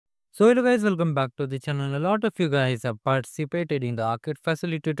So hello guys, welcome back to the channel. A lot of you guys have participated in the Arcade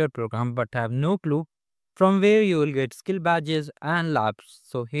Facilitator program but have no clue from where you will get skill badges and labs.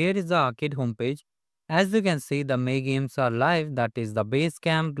 So here is the Arcade homepage. As you can see, the May games are live, that is the base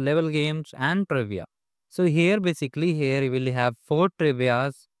camp, level games and trivia. So here here you will have 4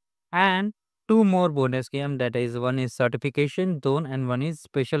 trivias and 2 more bonus game, that is one is certification zone and one is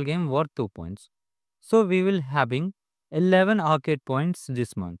special game worth 2 points. So we will having 11 arcade points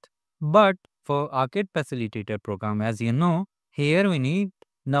this month. But for Arcade Facilitator program, as you know, here we need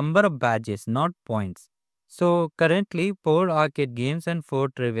number of badges, not points. So currently 4 arcade games and 4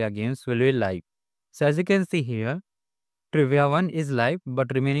 trivia games will be live. So as you can see here, trivia 1 is live,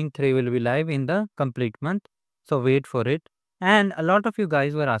 but remaining 3 will be live in the complete month. So wait for it. And a lot of you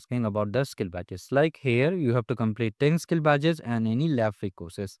guys were asking about the skill badges. Like here, you have to complete 10 skill badges and any lab free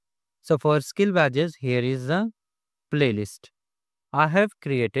courses. So for skill badges, here is the playlist. I have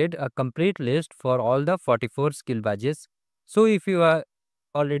created a complete list for all the 44 skill badges. So if you are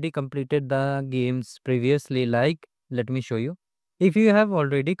already completed the games previously, like let me show you. If you have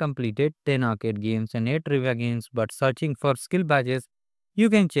already completed 10 arcade games and 8 trivia games but searching for skill badges, you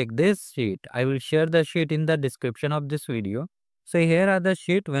can check this sheet. I will share the sheet in the description of this video. So here are the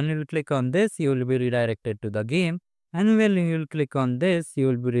sheet. When you click on this, you will be redirected to the game, and when you will click on this, you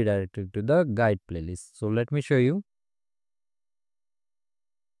will be redirected to the guide playlist. So let me show you.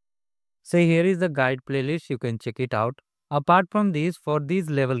 So here is the guide playlist, you can check it out. Apart from these, for these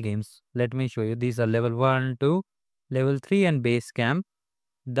level games, let me show you. These are level 1, 2, level 3 and base camp.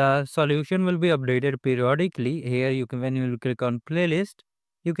 The solution will be updated periodically. Here you can, when you click on playlist,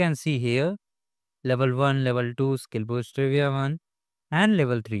 you can see here level 1, level 2, skill boost trivia 1 and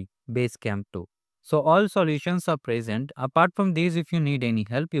level 3, base camp 2. So all solutions are present. Apart from these, if you need any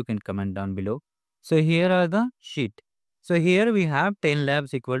help, you can comment down below. So here are the sheet. So here we have 10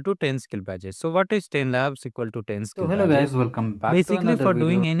 labs equal to 10 skill badges. So what is 10 labs equal to 10 skill Hello badges? guys, welcome back to Basically another for video.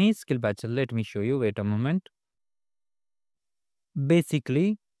 doing any skill badge, let me show you, wait a moment.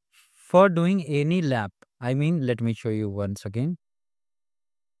 Basically for doing any lab, let me show you once again.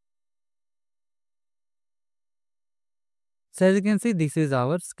 So as you can see, this is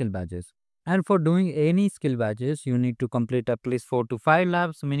our skill badges. And for doing any skill badges, you need to complete at least 4 to 5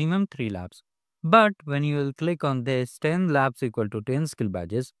 labs, minimum 3 labs. But when you will click on this 10 labs equal to 10 skill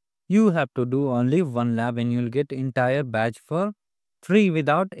badges, you have to do only 1 lab and you will get entire badge for free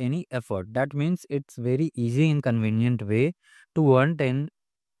without any effort. That means it's very easy and convenient way to earn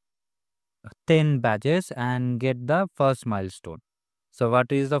 10 badges and get the first milestone. So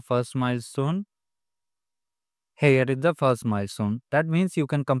what is the first milestone? Here is the first milestone. That means you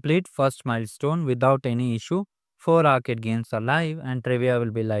can complete first milestone without any issue. 4 arcade games are live and trivia will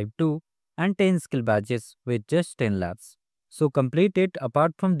be live too, and 10 skill badges with just 10 labs. So complete it.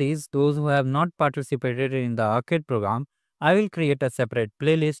 Apart from these, those who have not participated in the arcade program, I will create a separate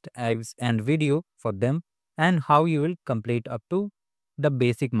playlist and video for them and how you will complete up to the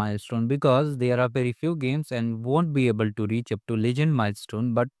basic milestone, because there are very few games and won't be able to reach up to legend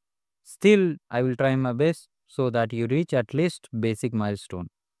milestone, but still I will try my best so that you reach at least basic milestone.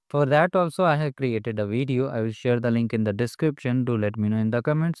 For that also I have created a video. I will share the link in the description. Do let me know in the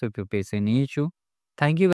comments if you face any issue. Thank you.